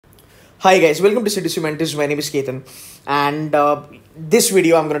Hi guys, welcome to City Mentors. My name is Ketan, and this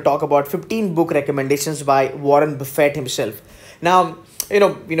video I'm going to talk about 15 book recommendations by Warren Buffett himself. Now,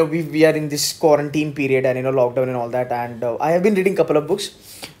 we are in this quarantine period and lockdown and all that, and I have been reading a couple of books.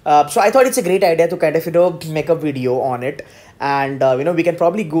 So I thought it's a great idea to kind of make a video on it, and we can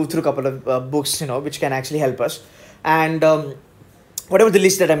probably go through a couple of books which can actually help us, and whatever the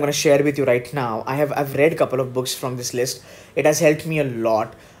list that I'm going to share with you right now, I've read a couple of books from this list. It has helped me a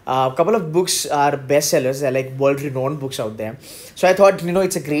lot. A couple of books are bestsellers. They're like world-renowned books out there. So I thought,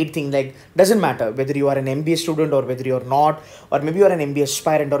 it's a great thing. Like, doesn't matter whether you are an MBA student or whether you're not, or maybe you're an MBA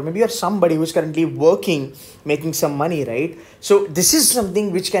aspirant, or maybe you're somebody who's currently working, making some money, right? So this is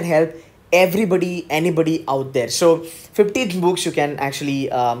something which can help everybody, anybody out there. So 15 books you can actually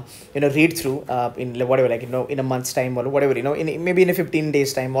read through in whatever, like in a month's time or whatever, in maybe in a 15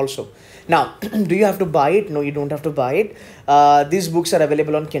 days time also. Now, do you have to buy it? No, you don't have to buy it. These books are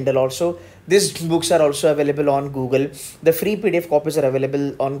available on Kindle also. These books are also available on Google. The free PDF copies are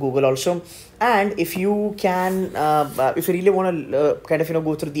available on Google also. And if you can, if you really want to kind of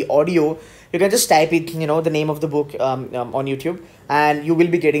go through the audio, you can just type it, the name of the book on YouTube, and you will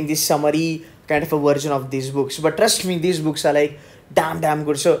be getting this summary kind of a version of these books. But trust me, these books are like damn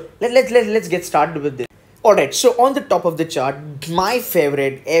good. So let's get started with this. Alright, so on the top of the chart, my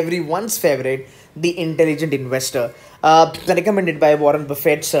favorite, everyone's favorite, The Intelligent Investor, recommended by Warren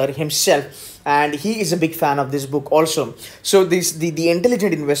Buffett sir himself, and he is a big fan of this book also. So the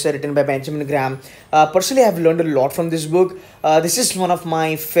Intelligent Investor, written by Benjamin Graham. Personally, I have learned a lot from this book. This is one of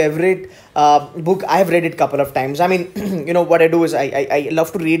my favorite book. I have read it a couple of times. I mean, what I do is I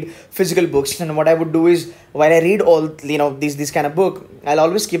love to read physical books, and what I would do is while I read all this kind of book, I'll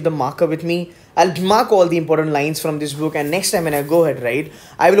always keep the marker with me. I'll mark all the important lines from this book, and next time when I go ahead, right,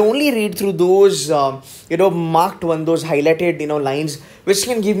 I will only read through those marked one, those highlighted lines, which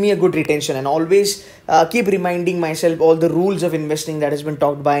can give me a good retention, and always keep reminding myself all the rules of investing that has been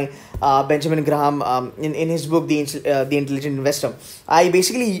talked by Benjamin Graham in his book The Intelligent Investor. I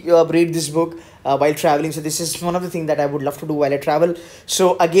basically read this book while traveling, so this is one of the things that I would love to do while I travel.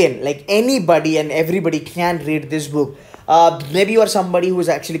 So again, like, anybody and everybody can read this book. Maybe you are somebody who is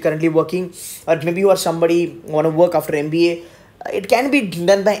actually currently working, or maybe you are somebody who want to work after MBA. It can be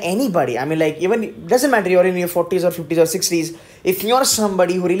done by anybody. I mean, like, even it doesn't matter you're in your 40s or 50s or 60s. If you're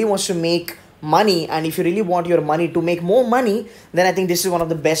somebody who really wants to make money, and if you really want your money to make more money, then I think this is one of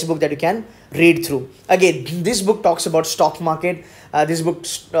the best book that you can read through. Again, this book talks about stock market. This book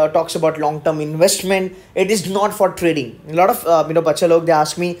talks about long-term investment. It is not for trading. A lot of बच्चे लोग, they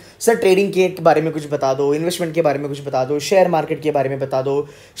ask me, sir, trading के बारे में कुछ बता दो, investment के बारे में कुछ बता दो, share market के बारे में बता दो,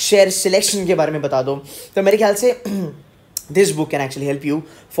 share selection के बारे में बता दो. तो मेरे ख्याल से this book can actually help you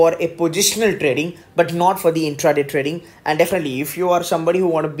for a positional trading, but not for the intraday trading. And definitely, if you are somebody who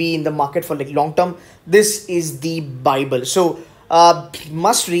want to be in the market for like long term, this is the Bible. So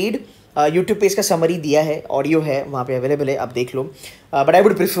must read. YouTube पे इसका summary दिया है, audio है वहाँ पे available है, आप देख लो. But I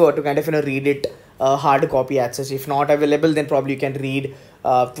would prefer to kind of read it hard copy access. If not available, then probably you can read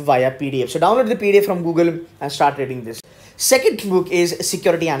via PDF. So download the PDF from Google and start reading this. Second book is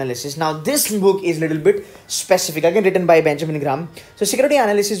Security Analysis. Now this book is a little bit specific, again written by Benjamin Graham. So Security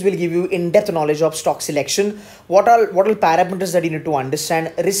Analysis will give you in-depth knowledge of stock selection, what are parameters that you need to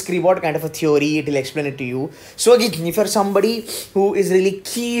understand, risk reward kind of a theory. It will explain it to you. So again, if you're somebody who is really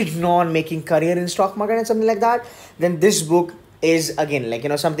keen on making career in stock market and something like that, then this book is again like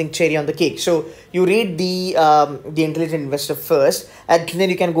something cherry on the cake. So you read the Intelligent Investor first, and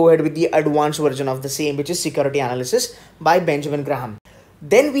then you can go ahead with the advanced version of the same, which is Security Analysis by Benjamin Graham.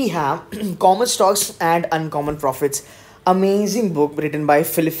 Then we have Common Stocks and Uncommon Profits. Amazing book written by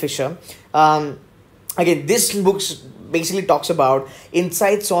Philip Fisher. Again, this book basically talks about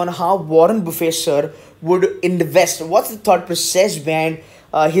insights on how Warren Buffett sir would invest. What's the thought process behind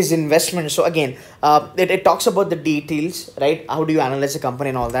his investment. So again, it talks about the details, right? How do you analyze a company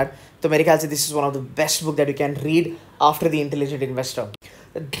and all that. So मेरे ख्याल से this is one of the best book that you can read after The Intelligent Investor.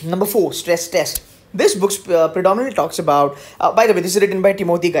 Number 4, Stress Test. This book predominantly talks about, by the way, this is written by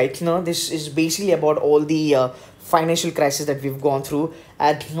Timothy Geithner. This is basically about all the financial crisis that we've gone through,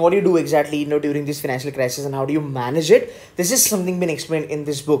 and what do you do exactly during this financial crisis, and how do you manage it. This is something been explained in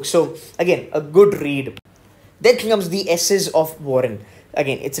this book. So again, a good read. Then comes The Essays of Warren.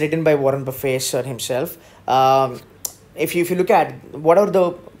 Again, it's written by Warren Buffett sir himself. If you look at what are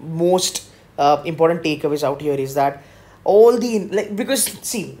the most important takeaways out here, is that all the, like, because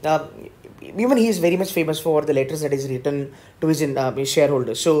see, even he is very much famous for the letters that is written to his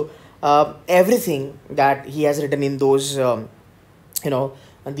shareholders. So everything that he has written in those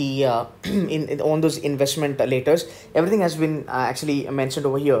the in on those investment letters. Everything has been actually mentioned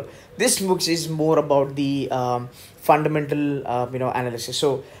over here. This book is more about the fundamental analysis.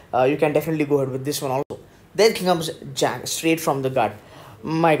 So you can definitely go ahead with this one also. Then comes Jack, straight from the gut.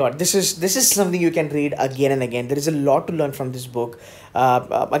 My God, this is something you can read again and again. There is a lot to learn from this book.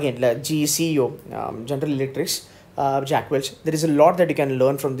 Again, GE CEO, General Electrics, Jack Welch. There is a lot that you can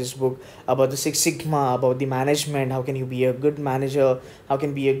learn from this book about the Six Sigma, about the management. How can you be a good manager? How can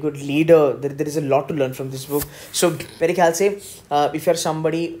you be a good leader? There is a lot to learn from this book. So, very I'll say, if you're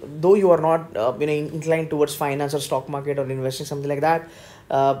somebody, though you are not inclined towards finance or stock market or investing something like that,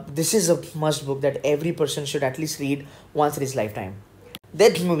 this is a must book that every person should at least read once in his lifetime.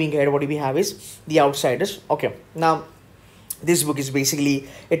 Then moving ahead, what do we have is The Outsiders. Okay, now this book is basically,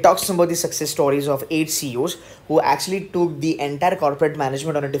 it talks about the success stories of 8 CEOs who actually took the entire corporate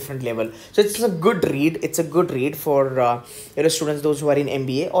management on a different level. So it's a good read. It's a good read for students, those who are in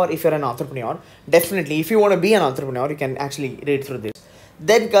MBA, or if you're an entrepreneur. Definitely, if you want to be an entrepreneur, you can actually read through this.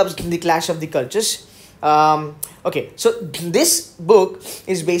 Then comes The Clash of the Cultures. Okay, so this book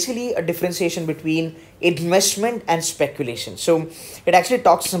is basically a differentiation between investment and speculation. So it actually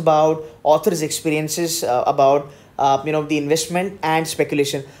talks about author's experiences about the investment and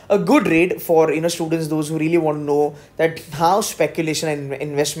speculation. A good read for students, those who really want to know that how speculation and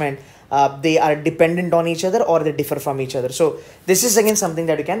investment they are dependent on each other or they differ from each other. So this is again something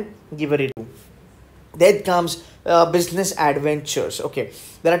that you can give a read to. Then comes Business Adventures. Okay,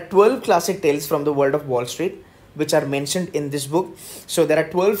 there are 12 classic tales from the world of Wall Street which are mentioned in this book. So there are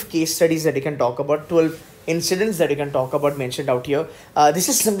 12 case studies that you can talk about, 12 incidents that you can talk about mentioned out here. This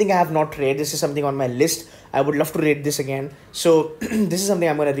is something I have not read. This is something on my list. I would love to read this again. So this is something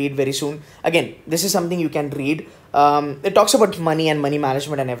I'm going to read very soon. Again, this is something you can read. It talks about money and money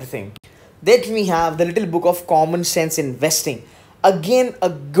management and everything. Then we have The Little Book of Common Sense Investing. Again, a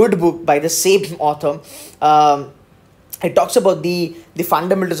good book by the same author. It talks about the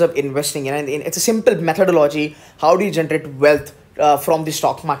fundamentals of investing, and it's a simple methodology. How do you generate wealth from the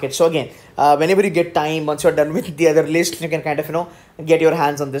stock market? So again, whenever you get time, once you're done with the other list, you can kind of get your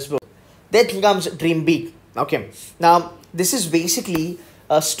hands on this book. Then comes Dream Big. Okay, now this is basically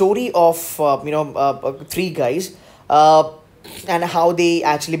a story of 3 guys and how they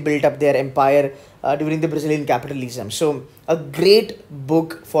actually built up their empire during the Brazilian capitalism. So a great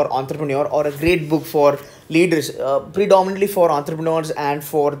book for entrepreneur, or a great book for leaders, predominantly for entrepreneurs and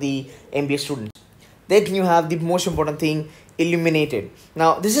for the MBA students. Then you have the most important thing, Illuminated.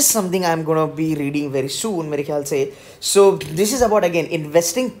 Now this is something I'm going to be reading very soon, very I'll say. So this is about, again,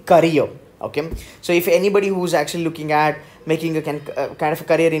 investing career. Okay, so if anybody who's actually looking at making a kind of a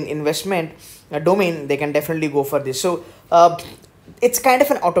career in investment domain, they can definitely go for this. So it's kind of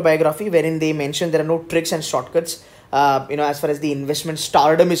an autobiography wherein they mention there are no tricks and shortcuts. As far as the investment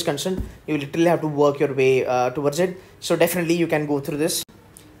stardom is concerned, you literally have to work your way towards it. So definitely you can go through this.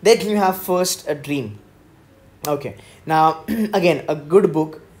 Then you have First a Dream. Okay, now again, a good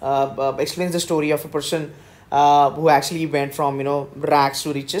book explains the story of a person who actually went from rags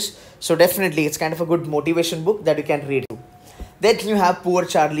to riches. So definitely it's kind of a good motivation book that you can read. Then you have Poor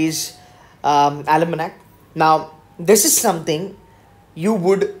Charlie's Almanac. Now this is something you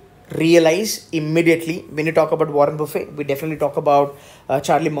would realize immediately when you talk about Warren Buffett. We definitely talk about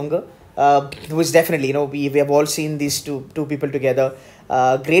Charlie Munger, who is definitely, we have all seen these two people together,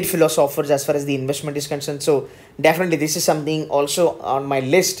 great philosophers as far as the investment is concerned. So definitely this is something also on my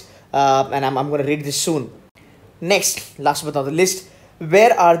list, and I'm going to read this soon. Next, last but not the list,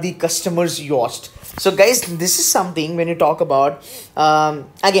 Where Are the Customers Yours? So guys, this is something when you talk about,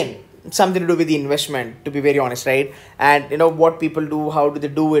 again, something to do with the investment, to be very honest, right? And what people do, how do they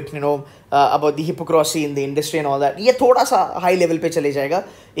do it, about the hypocrisy in the industry and all that. ये थोड़ा सा high level पे चले जाएगा.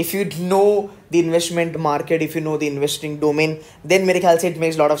 If you know the investment market, if you know the investing domain, then मेरे ख्याल से it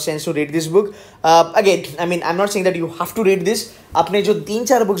makes a lot of sense to read this book. Again, I mean, I'm not saying that you have to read this. आपने जो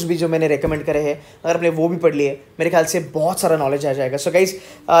 3-4 books भी जो मैंने recommend करे हैं, अगर आपने वो भी पढ़ लिए, मेरे ख्याल से बहुत सारा knowledge आ जाएगा. So guys,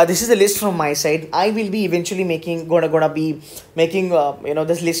 this is the list from my side. I will be eventually gonna be making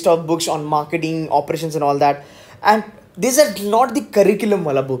this list of books on marketing, operations and all that. And these are not the curriculum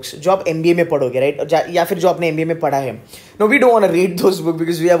wala books जो आप MBA में पढ़ोगे, right? या फिर जो आपने MBA में पढ़ा है. No, we don't want to read those books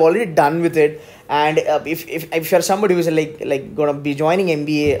because we have already done with it. And if you're somebody who's like gonna be joining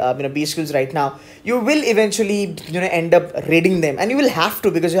MBA, B skills right now, you will eventually end up reading them, and you will have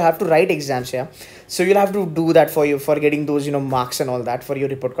to, because you have to write exams, yeah. So you'll have to do that for getting those marks and all that for your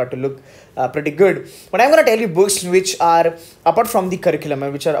report card to look pretty good. But I'm gonna tell you books which are apart from the curriculum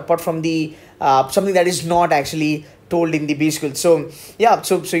and which are apart from the something that is not actually told in the B school. So yeah,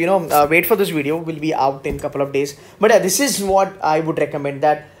 so wait for this video. Will be out in couple of days. But this is what I would recommend,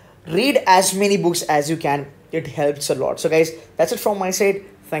 that read as many books as you can. It helps a lot. So guys, that's it from my side.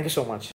 Thank you so much.